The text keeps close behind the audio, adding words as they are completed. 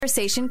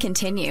Conversation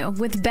continue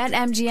with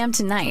BetMGM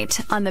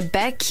tonight on the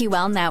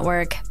BetQL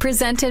network,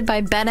 presented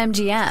by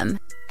BetMGM.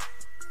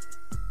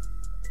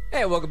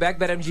 Hey, welcome back.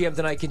 BetMGM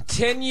tonight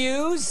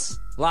continues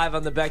live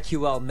on the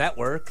BetQL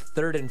network.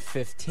 3rd and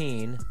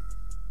 15.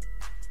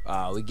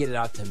 We get it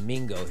out to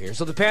Mingo here.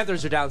 So the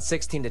Panthers are down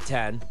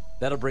 16-10.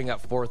 That'll bring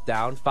up 4th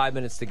down. 5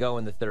 minutes to go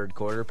in the third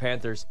quarter.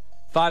 Panthers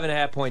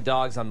 5.5-point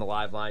dogs on the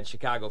live line.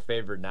 Chicago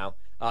favored now.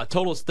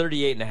 Total's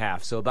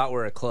 38.5, so about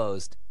where it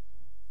closed.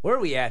 Where are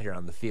we at here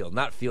on the field?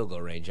 Not field goal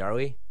range, are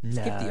we? Let's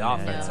get the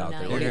offense out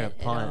there. We're going to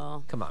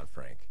punt. Come on,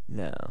 Frank.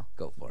 No.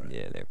 Go for it.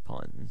 Yeah, they're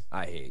punting.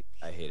 I hate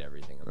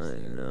everything I'm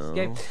seeing in this know.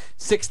 game.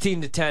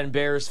 16-10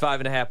 Bears,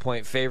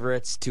 5.5-point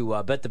favorites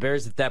to bet the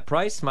Bears at that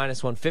price.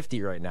 Minus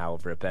 150 right now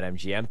over at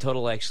BetMGM.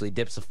 Total actually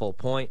dips a full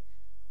point,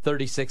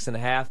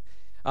 36.5.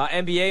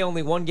 NBA,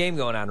 only one game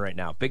going on right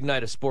now. Big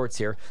night of sports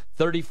here.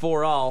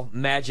 34-all,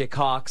 Magic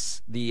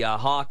Hawks. The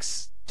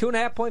Hawks,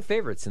 2.5-point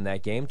favorites in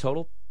that game.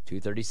 Total,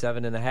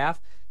 237.5.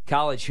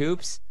 College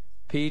hoops.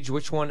 Peach,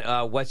 which one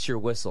wets your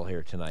whistle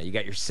here tonight? You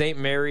got your St.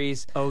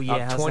 Mary's up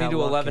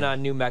 20-11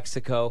 on New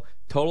Mexico.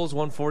 Total's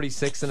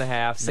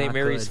 146.5. St.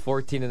 Mary's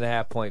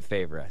 14.5-point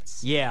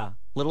favorites. Yeah,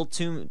 little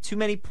too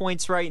many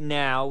points right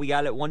now. We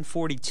got it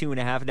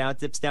 142.5. Now it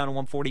dips down to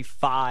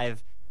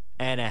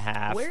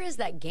 145.5. Where is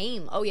that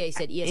game? Oh yeah, you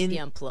said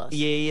ESPN Plus.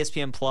 Yeah,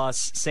 ESPN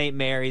Plus. St.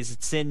 Mary's.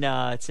 It's in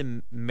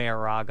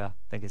Moraga,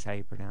 I think is how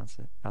you pronounce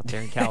it, out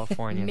there in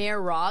California.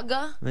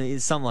 Moraga?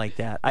 It's something like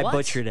that. What? I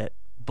butchered it,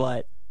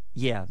 but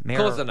yeah,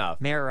 Close enough.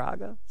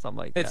 Moraga, something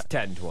like that. It's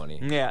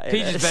 10:20. Yeah,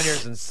 Peach has been here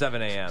since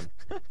 7 a.m.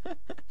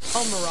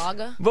 Oh,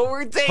 Moraga? But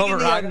we're taking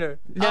the under.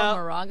 No. Oh,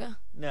 Moraga?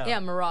 No. Yeah,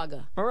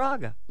 Moraga.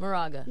 Moraga.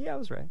 Yeah, I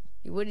was right.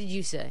 What did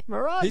you say?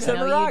 Moraga. He said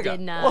No, Moraga. you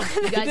did not. What?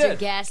 You guys He are did.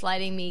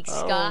 gaslighting me,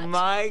 Scott. Oh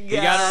my God! You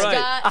got it right.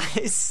 Scott.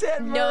 I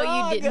said No,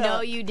 Moraga. you did.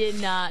 No, you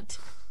did not.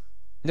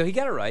 No, he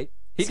got it right.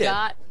 He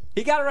Scott. did.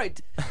 He got it right.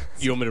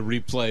 You want me to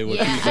replay what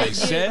Yeah, I PJ do.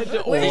 said?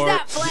 Where's or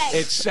that flag?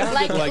 It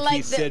sounded like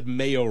he the- said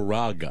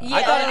Mayoraga. Yeah,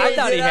 I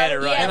thought he had it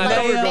right. Yeah, And I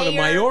thought we were going to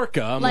Mayor-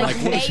 Mallorca. I'm like,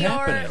 what is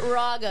happening?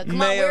 Mayoraga. Come on,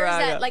 where is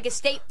Mayoraga. that? Like a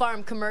State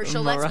Farm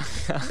commercial.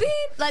 Let's beep.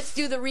 Let's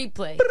do the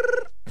replay.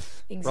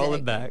 Exactly. Roll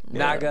it back.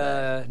 Not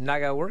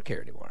gonna work here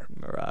anymore.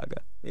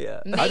 Moraga. Yeah.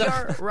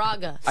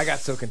 Mayoraga. I got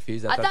so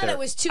confused. I thought there- it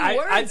was two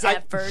words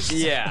at first.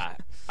 Yeah.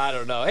 I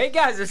don't know. Hey,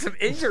 guys, there's some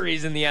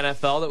injuries in the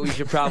NFL that we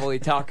should probably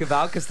talk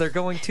about because they're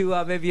going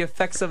to maybe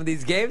affect some of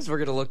these games we're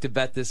going to look to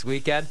bet this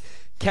weekend.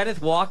 Kenneth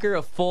Walker,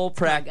 a full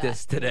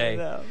practice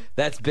today.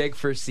 That's big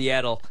for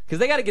Seattle because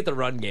they got to get the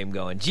run game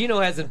going. Geno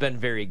hasn't been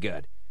very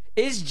good.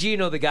 Is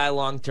Geno the guy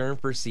long-term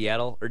for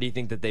Seattle, or do you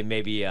think that they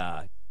maybe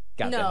got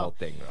that whole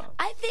thing wrong?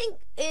 I think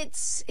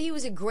he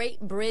was a great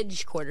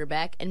bridge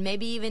quarterback, and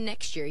maybe even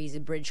next year he's a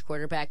bridge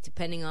quarterback,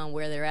 depending on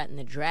where they're at in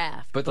the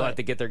draft. But they'll have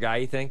to get their guy,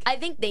 you think? I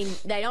think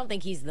I don't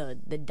think he's the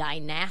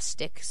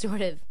dynastic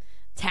sort of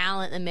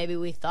talent that maybe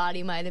we thought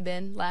he might have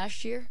been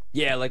last year.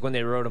 Yeah, like when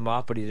they wrote him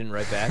off, but he didn't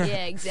write back.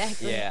 Yeah,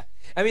 exactly. Yeah.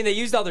 I mean, they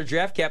used all their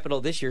draft capital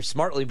this year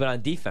smartly, but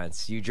on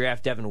defense. You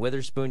draft Devin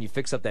Witherspoon, you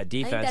fix up that I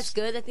defense. think that's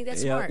good. I think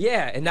that's smart.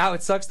 Yeah, and now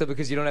it sucks, though,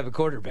 because you don't have a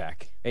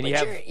quarterback. And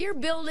But you're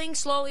building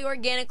slowly,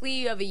 organically.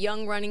 You have a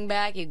young running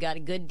back. You've got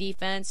a good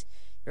defense.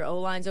 Your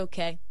O-line's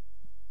okay.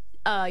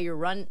 Your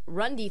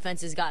run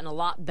defense has gotten a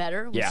lot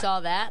better. We saw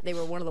that. They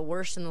were one of the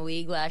worst in the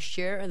league last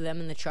year. Them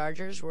and the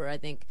Chargers were, I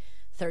think,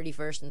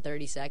 31st and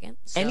 32nd.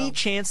 So. Any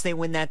chance they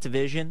win that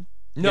division?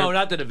 No,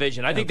 not the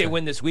division. I think they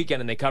win this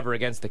weekend and they cover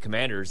against the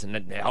Commanders, and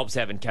it helps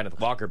having Kenneth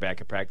Walker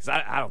back at practice.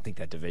 I don't think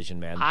that division,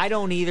 man. I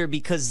don't either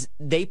because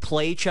they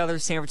play each other,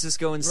 San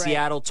Francisco and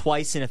Seattle,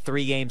 twice in a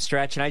 3-game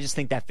stretch, and I just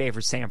think that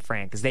favors San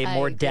Fran because they have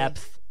more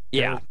depth.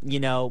 Yeah.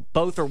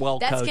 Both are well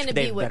coached. That's going to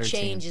they be have a what better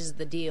changes team.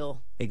 the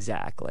deal.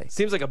 Exactly.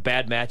 Seems like a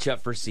bad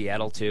matchup for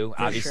Seattle, too,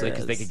 obviously,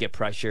 because they could get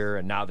pressure,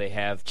 and now they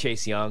have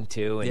Chase Young,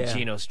 too, and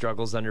Geno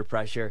struggles under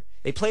pressure.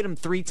 They played him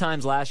 3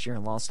 times last year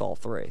and lost all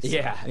 3. So,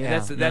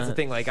 that's the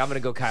thing. Like, I'm going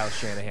to go Kyle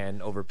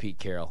Shanahan over Pete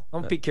Carroll.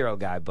 I'm a Pete Carroll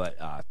guy,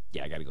 but, I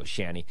got to go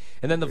Shanny.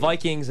 And then the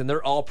Vikings and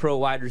their all-pro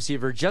wide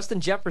receiver,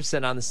 Justin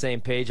Jefferson, on the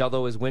same page,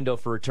 although his window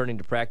for returning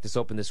to practice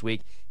opened this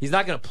week. He's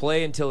not going to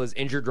play until his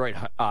injured right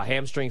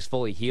hamstring's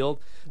fully healed.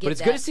 But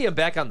it's good to see him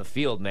back on the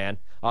field, man.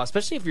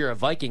 Especially if you're a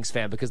Vikings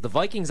fan, because the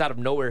Vikings out of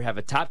nowhere have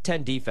a top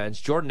 10 defense.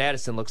 Jordan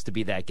Addison looks to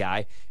be that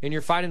guy, and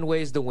you're finding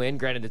ways to win.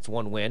 Granted, it's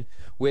one win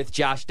with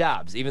Josh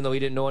Dobbs. Even though he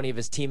didn't know any of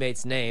his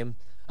teammates' name,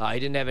 he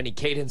didn't have any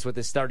cadence with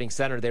his starting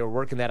center. They were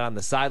working that on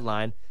the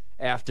sideline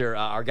after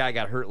our guy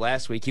got hurt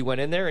last week. He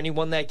went in there and he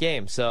won that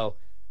game. So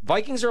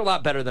Vikings are a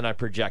lot better than I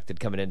projected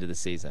coming into the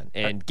season,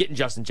 and getting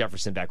Justin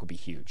Jefferson back would be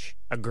huge.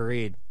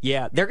 Agreed.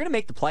 Yeah, they're going to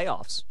make the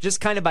playoffs,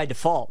 just kind of by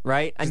default,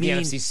 right? I mean,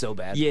 the NFC's so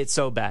bad. Yeah, it's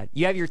so bad.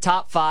 You have your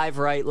top 5,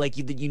 right? Like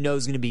you know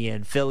is going to be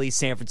in Philly,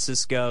 San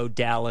Francisco,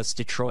 Dallas,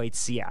 Detroit,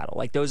 Seattle.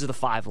 Like those are the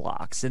 5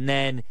 locks, and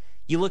then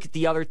you look at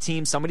the other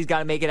teams. Somebody's got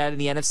to make it out of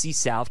the NFC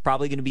South.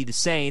 Probably going to be the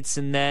Saints,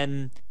 and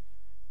then.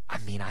 I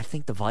mean, I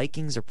think the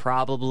Vikings are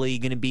probably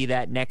going to be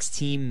that next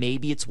team.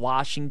 Maybe it's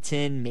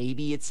Washington.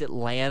 Maybe it's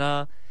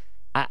Atlanta.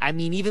 I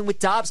mean, even with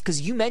Dobbs,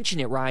 because you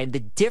mentioned it, Ryan, the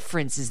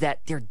difference is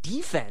that their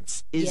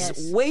defense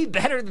is way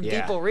better than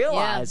people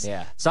realize.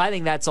 Yeah. So I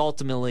think that's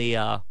ultimately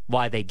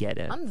why they get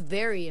in. I'm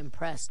very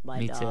impressed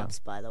by Dobbs,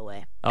 by the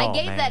way. Oh, I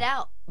gave man. that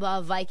out,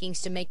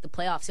 Vikings to make the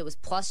playoffs. It was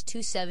plus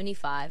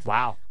 275.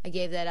 Wow. I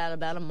gave that out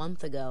about a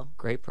month ago.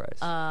 Great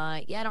price.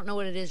 I don't know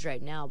what it is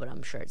right now, but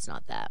I'm sure it's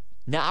not that.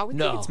 No, I would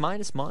think it's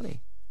minus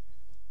money.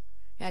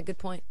 Yeah, good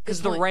point.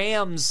 Because the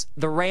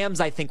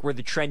Rams, I think, were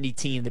the trendy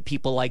team that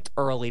people liked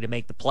early to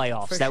make the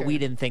playoffs that we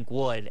didn't think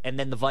would. And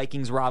then the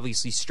Vikings were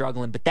obviously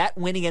struggling. But that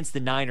win against the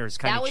Niners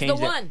kind of changed it. That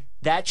was the one.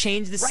 That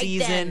changed the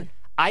season.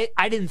 Then.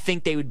 I didn't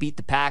think they would beat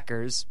the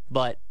Packers,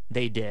 but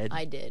they did.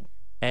 I did.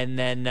 And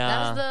then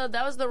that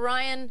was the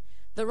Ryan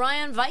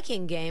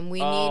Viking game. We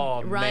need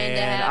Ryan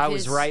to have I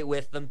was right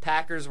with them.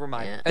 Packers were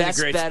my best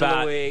great bet spot.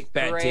 of the week.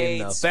 Bad Great team,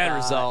 though. spot. Bad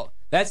result.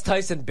 That's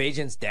Tyson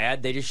Bagent's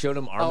dad. They just showed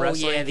him arm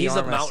wrestling. Yeah, he's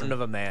arm a mountain wrestling.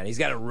 of a man. He's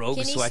got a rogue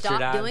Can he sweatshirt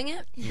stop on. doing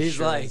it? He's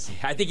sure like, is.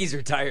 I think he's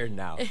retired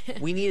now.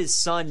 We need his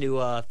son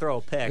to throw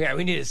a pick. Yeah,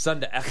 we need his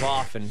son to F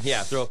off and,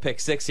 throw a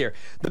pick 6 here.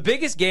 The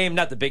biggest game,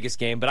 not the biggest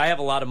game, but I have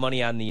a lot of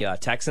money on the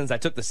Texans. I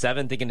took the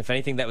 7, thinking if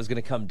anything that was going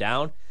to come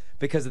down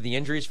because of the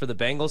injuries for the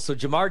Bengals. So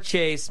Jamar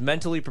Chase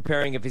mentally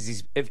preparing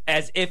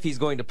as if he's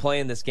going to play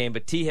in this game,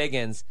 but T.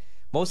 Higgins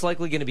most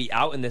likely going to be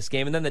out in this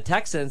game. And then the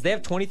Texans, they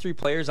have 23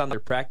 players on their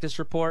practice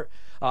report.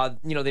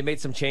 They made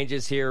some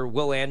changes here.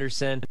 Will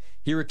Anderson,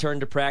 he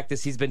returned to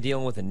practice. He's been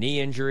dealing with a knee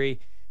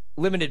injury.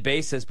 Limited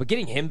basis, but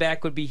getting him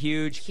back would be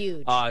huge.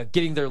 Huge.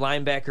 Getting their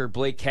linebacker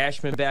Blake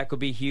Cashman back would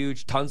be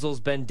huge. Tunzel's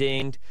been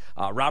dinged.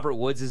 Robert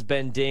Woods has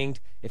been dinged.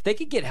 If they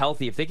could get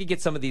healthy, if they could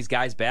get some of these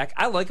guys back,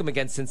 I like them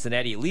against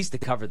Cincinnati, at least to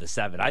cover the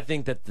 7. I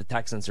think that the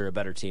Texans are a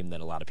better team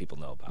than a lot of people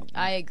know about.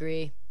 I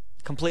agree.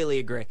 Completely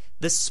agree.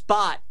 The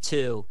spot,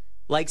 too.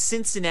 Like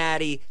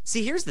Cincinnati,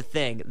 see, here's the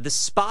thing. The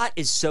spot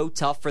is so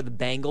tough for the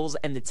Bengals,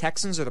 and the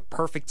Texans are the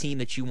perfect team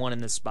that you want in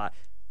this spot.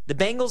 The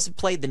Bengals have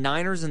played the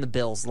Niners and the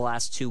Bills the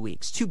last 2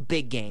 weeks. 2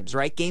 big games,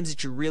 right? Games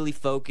that you really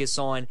focus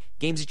on,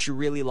 games that you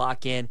really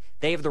lock in.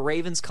 They have the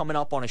Ravens coming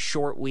up on a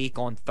short week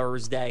on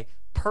Thursday.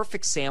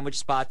 Perfect sandwich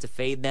spot to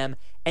fade them.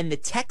 And the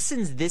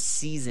Texans this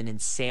season in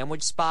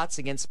sandwich spots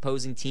against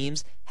opposing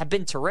teams have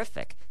been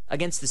terrific.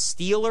 Against the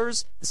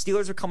Steelers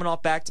are coming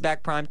off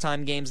back-to-back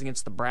primetime games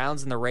against the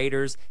Browns and the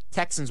Raiders.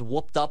 Texans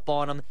whooped up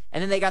on them.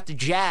 And then they got the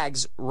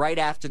Jags right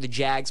after the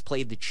Jags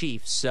played the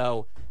Chiefs.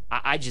 So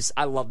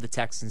I love the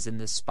Texans in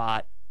this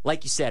spot.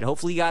 Like you said,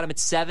 hopefully you got them at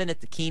 7 at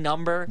the key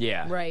number.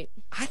 Yeah. Right.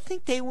 I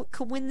think they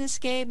could win this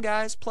game,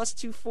 guys. Plus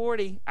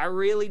 240. I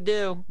really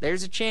do.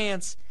 There's a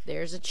chance.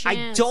 There's a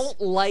chance. I don't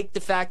like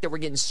the fact that we're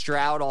getting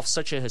Stroud off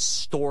such a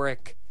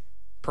historic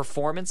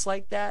performance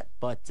like that,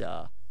 but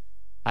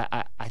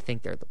I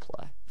think they're the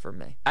play for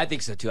me. I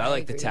think so, too. I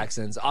like agree. the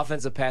Texans.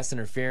 Offensive pass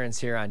interference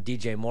here on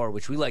DJ Moore,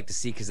 which we like to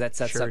see because that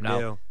sets up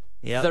now.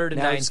 Yep. 3rd and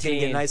now 19. It's going to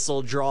get a nice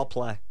little draw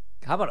play.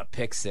 How about a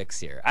pick 6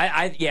 here?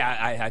 I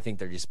think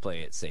they're just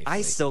playing it safely.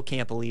 I still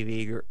can't believe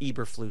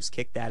Eberflus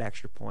kicked that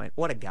extra point.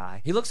 What a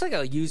guy. He looks like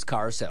a used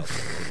car salesman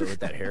with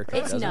that haircut,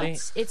 It's doesn't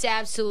nuts. It's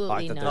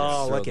absolutely thought nuts. they were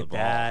Oh, throw look the at ball.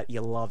 that. You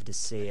love to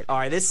see it. All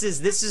right, this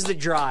is the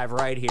drive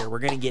right here. We're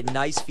going to get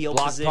nice field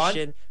Block position.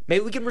 punt?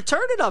 Maybe we can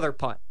return another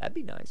punt. That'd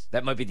be nice. he?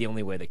 That might be the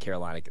only way that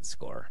Carolina can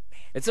score.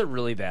 It's a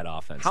really bad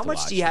offense. How to much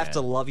watch, do you have man.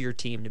 to love your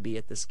team to be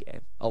at this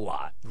game? A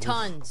lot.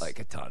 Tons. Like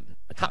a ton.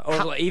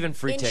 Or like even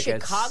free in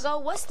tickets. Chicago,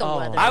 what's the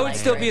weather I would like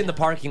still right be in the now?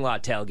 parking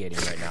lot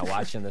tailgating right now,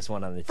 watching this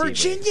one on the TV.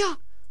 Virginia,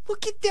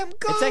 look at them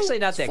go. It's actually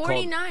not that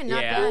 49, cold.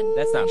 not yeah, bad.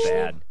 that's not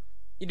bad.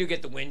 You do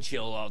get the wind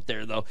chill out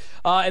there, though.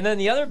 And then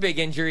the other big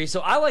injury.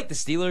 So I like the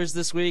Steelers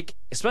this week,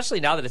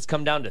 especially now that it's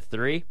come down to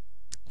 3,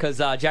 because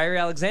Jair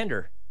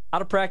Alexander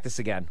out of practice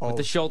again with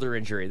the shoulder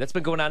injury. That's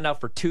been going on now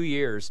for 2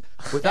 years.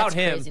 Without That's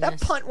him, crazy. That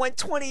punt went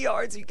 20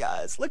 yards, you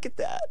guys. Look at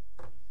that.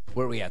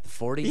 where are we at? The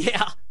 40?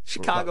 Yeah,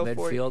 Chicago About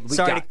 40.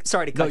 midfield.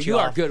 Sorry to cut no, you you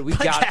off. are good. We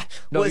But got. that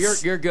No,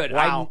 was- you're good.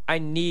 Wow. I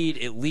need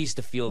at least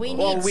a field We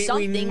goal. need we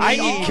something. need- We I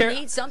all need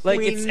need something. Like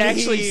We it's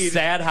actually need-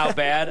 sad how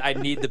bad I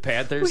need the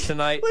Panthers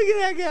tonight. Look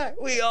at that guy.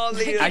 We all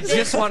need I him.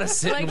 just want to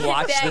sit and Look at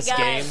watch that this guy.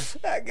 game.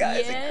 That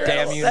guy's Yeah. incredible.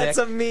 Damn you, That's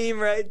Nick. a meme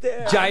right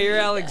there.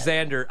 Jair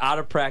Alexander out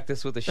of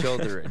practice with a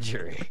shoulder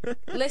injury.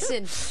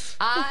 Listen,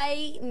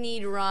 I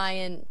need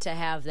Ryan to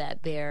have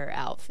that bear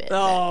outfit.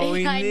 Oh,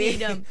 we I need need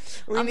him.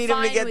 We I'm need him to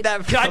fine get with-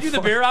 that. Can I do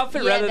the bear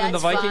outfit Yeah, rather than the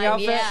that's Viking fine.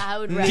 outfit? Yeah, I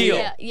would rather.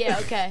 Deal. Yeah,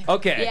 okay.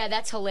 Okay. Yeah,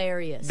 that's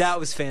hilarious. That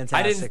was fantastic.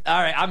 I didn't.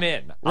 All right, I'm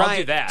in. I'll Ryan,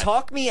 do that.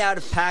 talk me out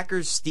of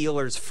Packers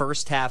Steelers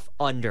first half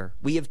under.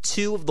 We have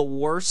 2 of the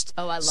worst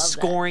Oh, I love that.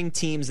 scoring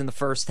teams in the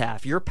first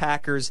half. Your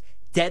Packers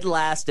dead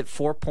last at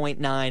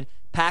 4.9.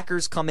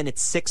 Packers come in at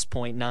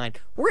 6.9.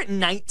 We're at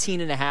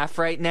 19.5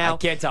 right now. I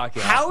can't talk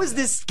you How off is of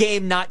this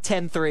game not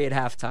 10-3 at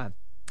halftime?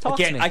 Talk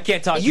to me. I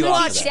can't talk you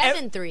off of watch that.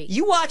 7-3.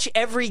 You watch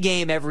every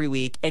game every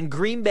week, and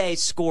Green Bay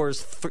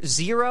scores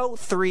 0,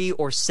 3,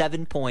 or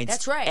 7 points.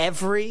 That's right.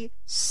 Every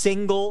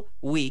single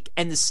week,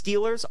 and the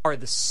Steelers are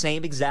the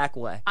same exact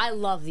way. I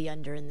love the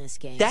under in this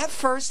game. That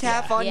first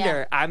half under,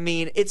 Yeah. I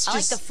mean, it's I like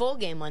just the full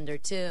game under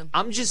too.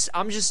 I'm just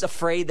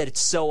afraid that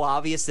it's so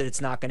obvious that it's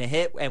not going to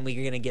hit, and we're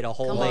going to get a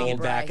holding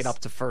and back it Bryce. up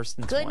to first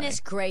and Goodness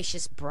 20.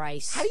 gracious,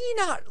 Bryce. How do you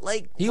not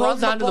like? He run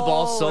holds on to the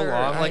ball so or-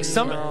 long. Like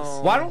know.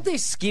 why don't they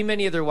scheme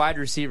any of their wide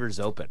receivers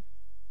open?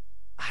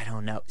 I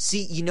don't know.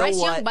 See, you know Bryce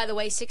what? Young, by the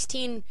way,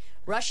 16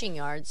 rushing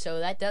yards, so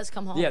that does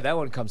come home. Yeah, that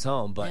one comes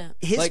home. But Yeah.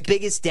 His like,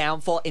 biggest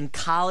downfall in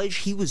college,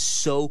 he was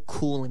so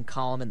cool and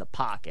calm in the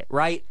pocket,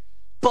 right?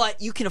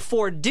 But you can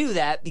afford to do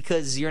that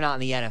because you're not in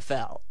the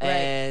NFL. Right.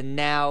 And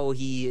now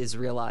he is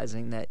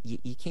realizing that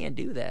you can't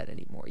do that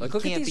anymore. Like, you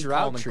look at can't these be calm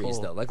route and trees,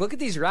 cool. though. Like, look at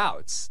these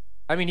routes.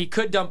 I mean, he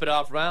could dump it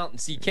off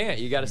route, you can't.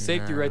 You got a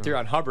safety right there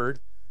on Hubbard.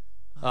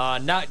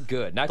 Not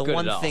good. Not The good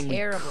one at all. thing we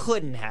Terrible.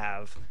 couldn't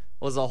have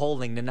was a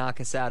holding to knock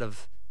us out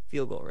of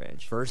field goal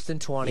range. 1st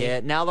and 20. Yeah,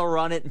 now they'll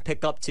run it and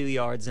pick up 2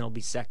 yards, and it'll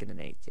be 2nd and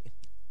 18.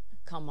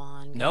 Come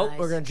on, guys. Nope,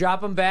 we're going to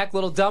drop him back.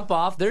 Little dump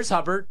off. There's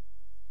Hubbard.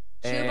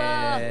 Chuba.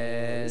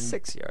 And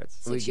 6 yards.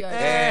 6 yards.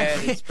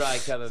 And it's probably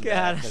coming God,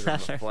 back because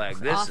of the flag.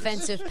 This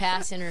Offensive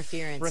pass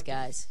interference,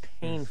 guys. is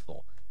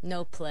painful.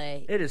 No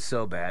play. It is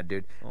so bad,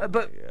 dude.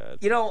 But,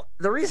 you know,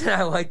 the reason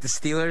I like the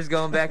Steelers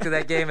going back to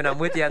that game, and I'm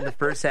with you on the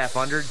first half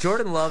under,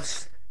 Jordan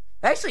Love's...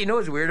 Actually, you know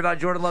what's weird about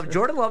Jordan Love?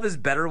 Jordan Love is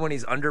better when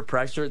he's under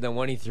pressure than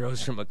when he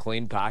throws from a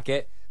clean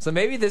pocket. So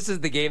maybe this is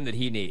the game that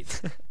he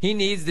needs. He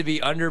needs to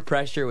be under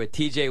pressure with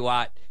T.J.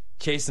 Watt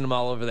chasing him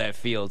all over that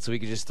field so he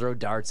can just throw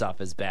darts off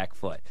his back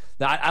foot.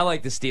 Now, I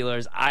like the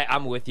Steelers.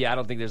 I'm with you. I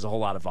don't think there's a whole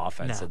lot of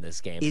offense in this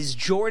game. Is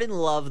Jordan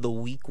Love the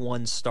week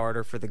 1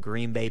 starter for the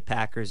Green Bay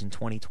Packers in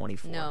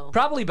 2024? No.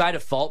 Probably by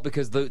default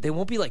because they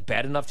won't be like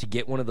bad enough to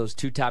get one of those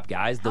 2 top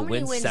guys How that many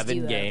win wins do 7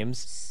 you have?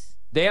 games.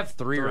 They have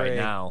 3 right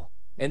now.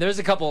 And there's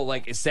a couple,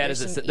 like, as sad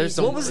There's as some there's easy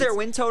some. What was their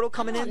win total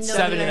coming in?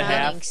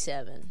 7.5.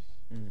 7.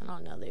 I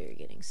don't know that you're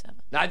getting 7.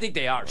 I think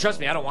they are. Trust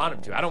me, I don't want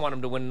them to. I don't want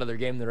them to win another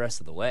game the rest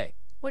of the way.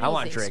 What do I you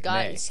want think, Drake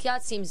Scott? May.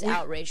 Scott seems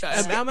outraged. by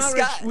I'm that.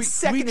 outraged. Scott, We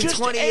 2nd and just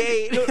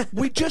 28.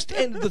 we just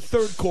ended the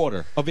third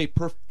quarter of a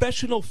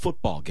professional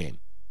football game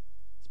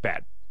It's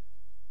bad.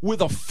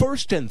 with a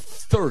 1st and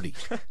 30.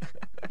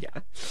 Yeah.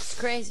 It's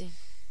crazy.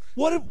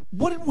 What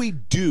did we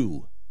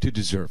do to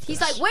deserve He's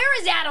this? like,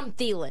 where is Adam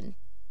Thielen?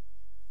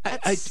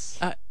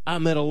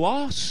 I'm at a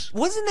loss.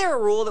 Wasn't there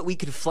a rule that we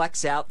could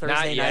flex out Thursday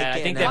Not night? yet. I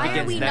game? think that Why are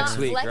begins we next not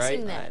week,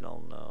 flexing right? I that?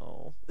 don't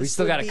know. We This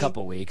still would got a be-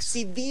 couple weeks.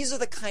 See, these are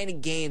the kind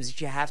of games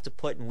that you have to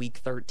put in week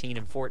 13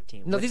 and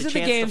 14. No, with these are the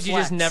chance to games you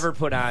just flex. never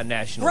put on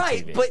national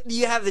Right, TV. but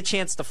you have the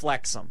chance to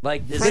flex them.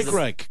 Like, this Frank is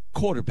Reich,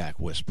 quarterback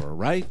whisperer,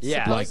 right?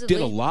 Yeah. Like, did a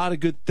Supposedly. lot of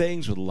good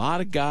things with a lot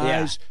of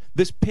guys.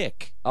 This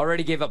pick,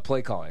 already gave up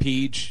play calling.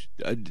 Peach,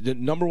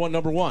 number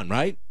one,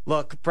 right?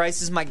 Look,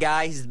 Bryce is my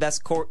guy. He's the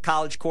best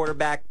college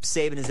quarterback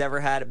Saban has ever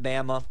had at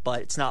Bama,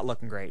 but it's not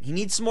looking great. He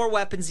needs some more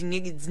weapons. He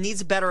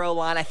needs a better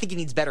O-line. I think he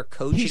needs better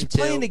coaching, He's too.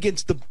 playing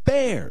against the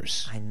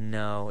Bears, I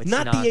know. It's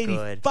not the good.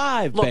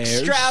 85 Look, Bears.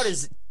 Stroud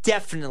is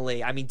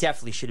definitely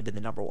should have been the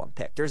number 1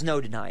 pick. There's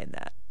no denying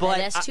that. But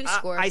that's 2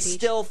 score, I Peach.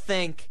 still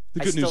think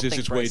The I good still news is think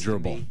it's Bryce can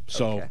wagerable. be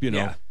So, okay. you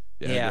know,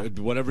 Yeah.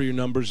 whatever your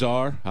numbers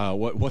are,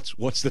 what's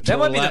the That total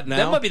might be at now?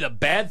 that might be the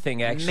bad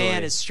thing, actually.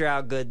 Man, is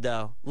Stroud good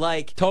though?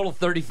 Like, total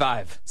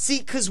 35. see,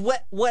 because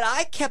what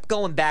I kept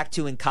going back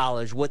to in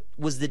college, what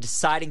was the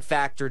deciding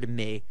factor to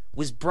me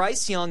was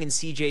Bryce Young and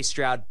C.J.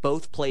 Stroud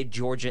both played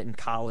Georgia in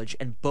college,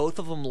 and both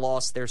of them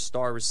lost their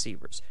star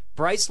receivers.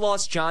 Bryce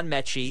lost John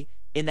Mechie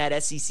in that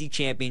SEC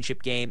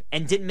championship game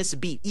and didn't miss a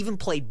beat, even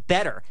played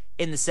better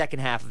in the second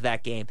half of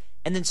that game.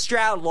 And then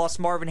Stroud lost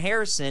Marvin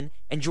Harrison,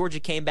 and Georgia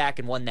came back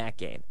and won that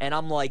game. And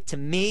I'm like, to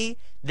me,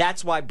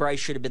 that's why Bryce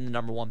should have been the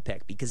number 1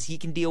 pick, because he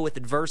can deal with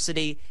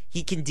adversity.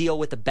 He can deal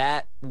with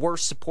a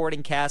worse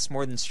supporting cast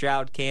more than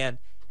Stroud can.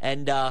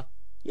 And,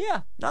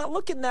 yeah, not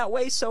looking that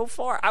way so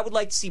far. I would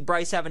like to see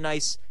Bryce have a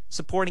nice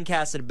supporting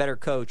cast and a better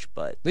coach,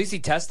 but, At least he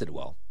tested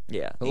well.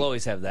 yeah. He'll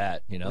always have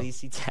that, you know. At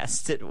least he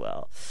tested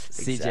well.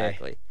 CJ.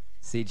 Exactly.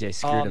 CJ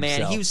screwed Oh, man,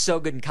 himself. he was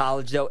so good in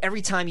college, though.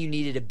 Every time you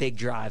needed a big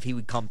drive, he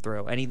would come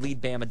through, and he'd lead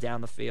Bama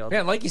down the field.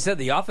 Yeah, like you said,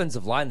 the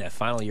offensive line that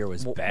final year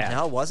was bad.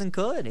 No, it wasn't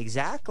good.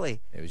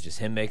 Exactly. It was just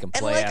him making And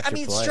play like, after I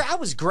mean, play. Stroud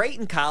was great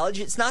in college.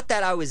 It's not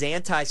that I was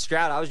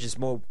anti-Stroud. I was just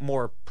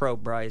more pro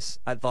Bryce,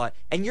 I thought.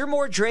 And you're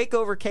more Drake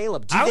over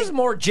Caleb. Do you I think- was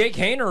more Jake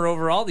Hayner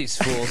over all these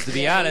fools, to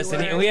be honest.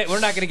 And we're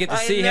not going to get to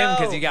I see him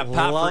because know. he got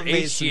popped Love for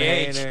me some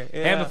HGH. Hayner, yeah.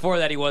 And before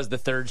that, he was the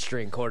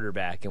 3rd-string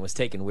quarterback and was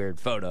taking weird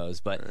photos.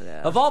 But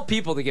of all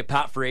people to get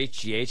popped for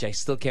HGH, I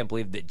still can't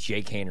believe that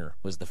Jake Hayner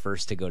was the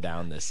first to go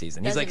down this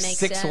season. He's Doesn't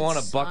like make 6'1",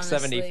 sense, a buck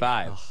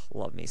 75.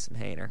 Love me some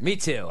Hayner. Me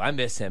too. I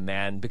miss him,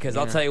 man, because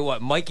I'll tell you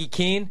what, Mikey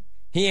Keene,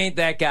 He ain't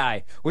that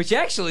guy. Which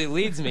actually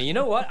leads me. You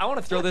know what? I want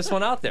to throw this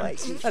one out there.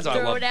 That's what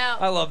Throw it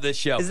out. I love this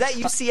show. Is that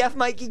UCF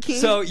Mikey King?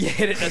 So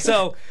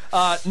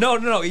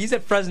no. He's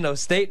at Fresno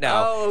State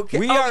now. Oh, okay.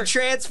 He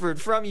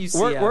transferred from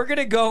UCF. We're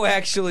gonna go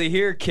actually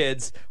here,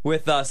 kids,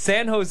 with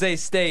San Jose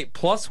State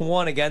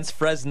 +1 against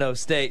Fresno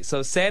State.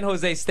 So San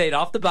Jose State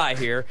off the bye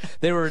here.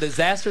 They were a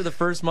disaster the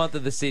first month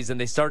of the season.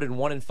 They started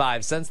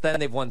 1-5. Since then,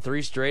 they've won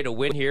 3 straight. A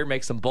win here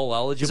makes them bowl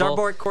eligible. Is our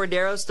boy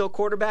Cordero still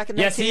quarterback in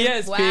that Yes, team? he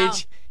is, Wow.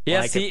 Peach.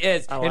 Yes, he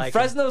is. And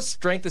Fresno's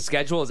strength of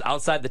schedule is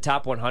outside the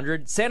top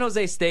 100. San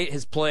Jose State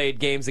has played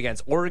games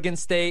against Oregon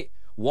State,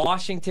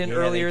 Washington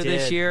earlier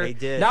this year. They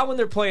did. Not when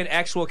they're playing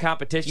actual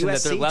competition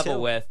that they're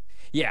level with.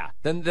 Yeah,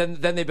 then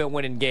they've been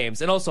winning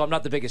games. And also, I'm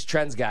not the biggest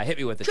trends guy. Hit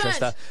me with it,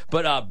 Trista.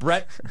 But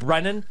Brent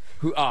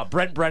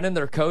Brennan,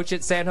 their coach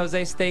at San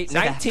Jose State,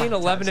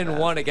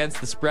 19-11-1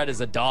 against the spread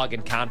as a dog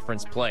in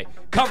conference play,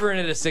 covering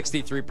at a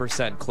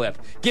 63% clip.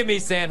 Give me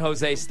San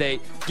Jose State,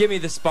 give me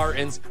the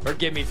Spartans, or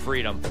give me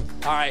freedom.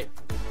 All right,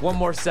 one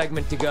more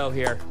segment to go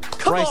here.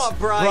 Come on,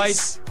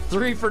 Bryce.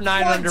 3 for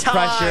 9 under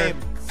pressure.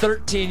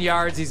 13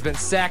 yards. He's been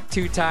sacked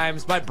 2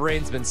 times. My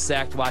brain's been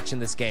sacked watching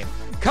this game.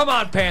 Come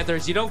on,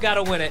 Panthers. You don't got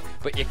to win it,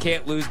 but you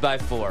can't lose by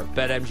 4.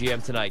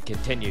 BetMGM tonight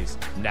continues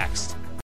next.